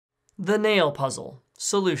The nail puzzle,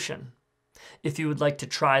 solution. If you would like to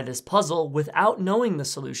try this puzzle without knowing the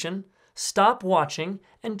solution, stop watching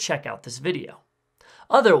and check out this video.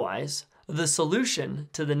 Otherwise, the solution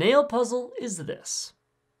to the nail puzzle is this.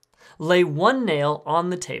 Lay one nail on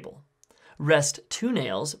the table. Rest two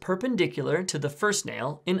nails perpendicular to the first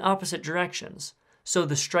nail in opposite directions, so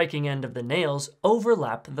the striking end of the nails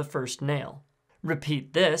overlap the first nail.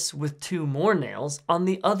 Repeat this with two more nails on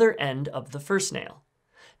the other end of the first nail.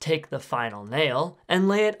 Take the final nail and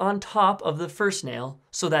lay it on top of the first nail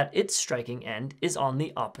so that its striking end is on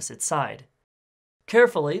the opposite side.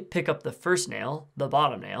 Carefully pick up the first nail, the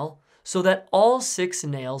bottom nail, so that all 6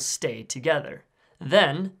 nails stay together.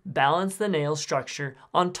 Then balance the nail structure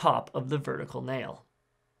on top of the vertical nail.